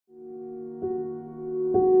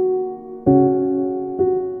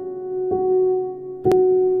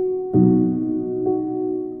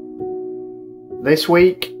This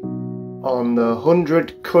week on the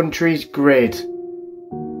 100 countries grid,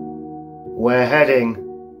 we're heading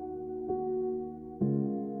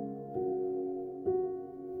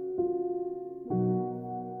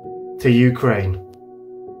to Ukraine.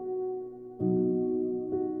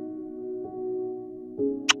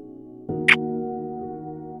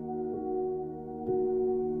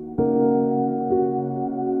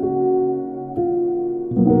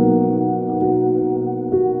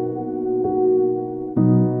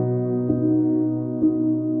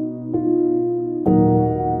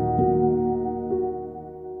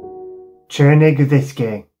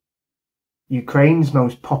 Chernigviske, Ukraine's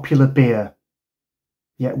most popular beer,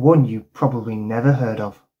 yet one you probably never heard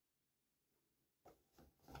of.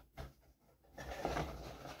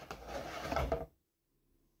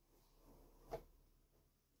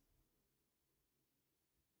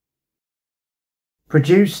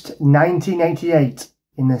 Produced 1988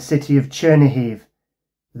 in the city of Chernihiv,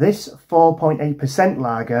 this 4.8%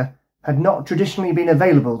 lager had not traditionally been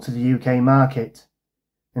available to the UK market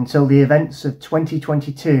until the events of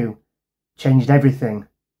 2022 changed everything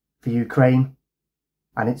for Ukraine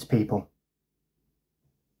and its people.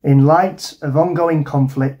 In light of ongoing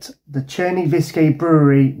conflict, the Chernigviske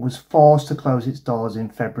brewery was forced to close its doors in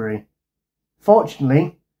February.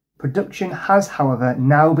 Fortunately, production has, however,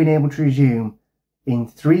 now been able to resume in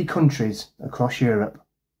 3 countries across Europe.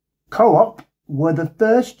 Co-op were the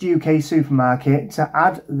first UK supermarket to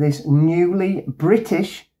add this newly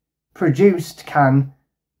British-produced can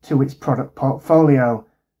to its product portfolio,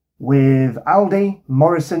 with Aldi,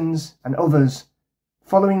 Morrison's and others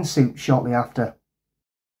following suit shortly after.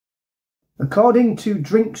 According to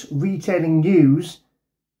Drinks Retailing News,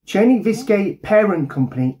 Chernigviske parent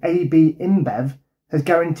company AB InBev has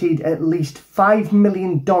guaranteed at least $5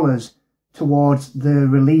 million towards the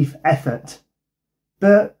relief effort.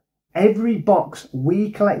 But every box we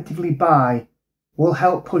collectively buy will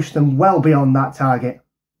help push them well beyond that target.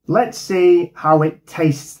 Let's see how it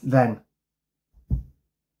tastes then.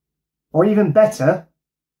 Or even better,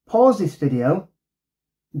 pause this video,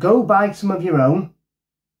 go buy some of your own,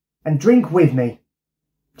 and drink with me.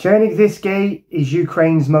 Chernigviske is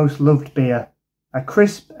Ukraine's most loved beer, a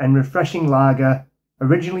crisp and refreshing lager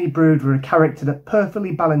originally brewed with a character that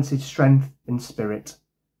perfectly balances strength and spirit.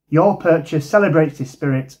 Your purchase celebrates this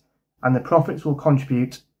spirit, and the profits will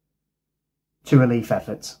contribute to relief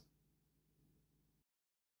efforts.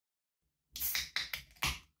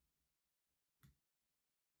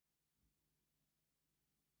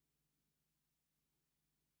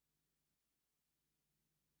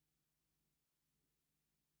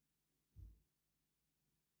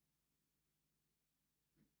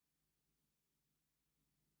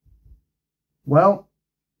 Well,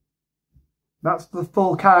 that's the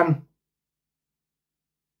full can.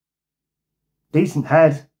 Decent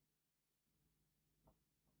head.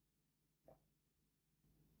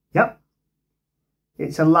 Yep.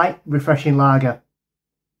 It's a light, refreshing lager.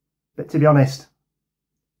 But to be honest,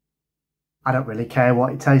 I don't really care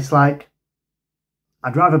what it tastes like.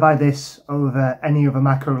 I'd rather buy this over any other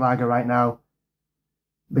macro lager right now,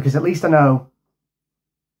 because at least I know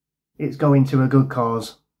it's going to a good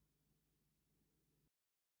cause.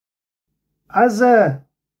 As a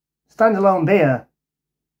standalone beer,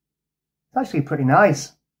 it's actually pretty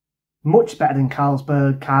nice. Much better than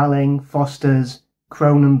Carlsberg, Carling, Foster's,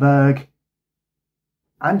 Kronenberg.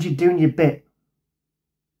 And you're doing your bit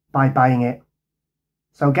by buying it.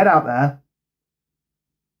 So get out there,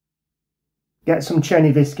 get some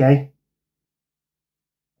Chernigviske,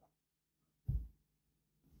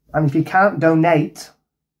 and if you can't donate,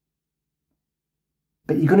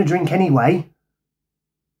 but you're going to drink anyway,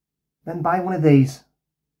 then buy one of these.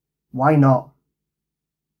 Why not?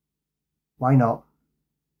 Why not?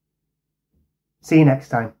 See you next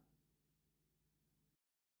time.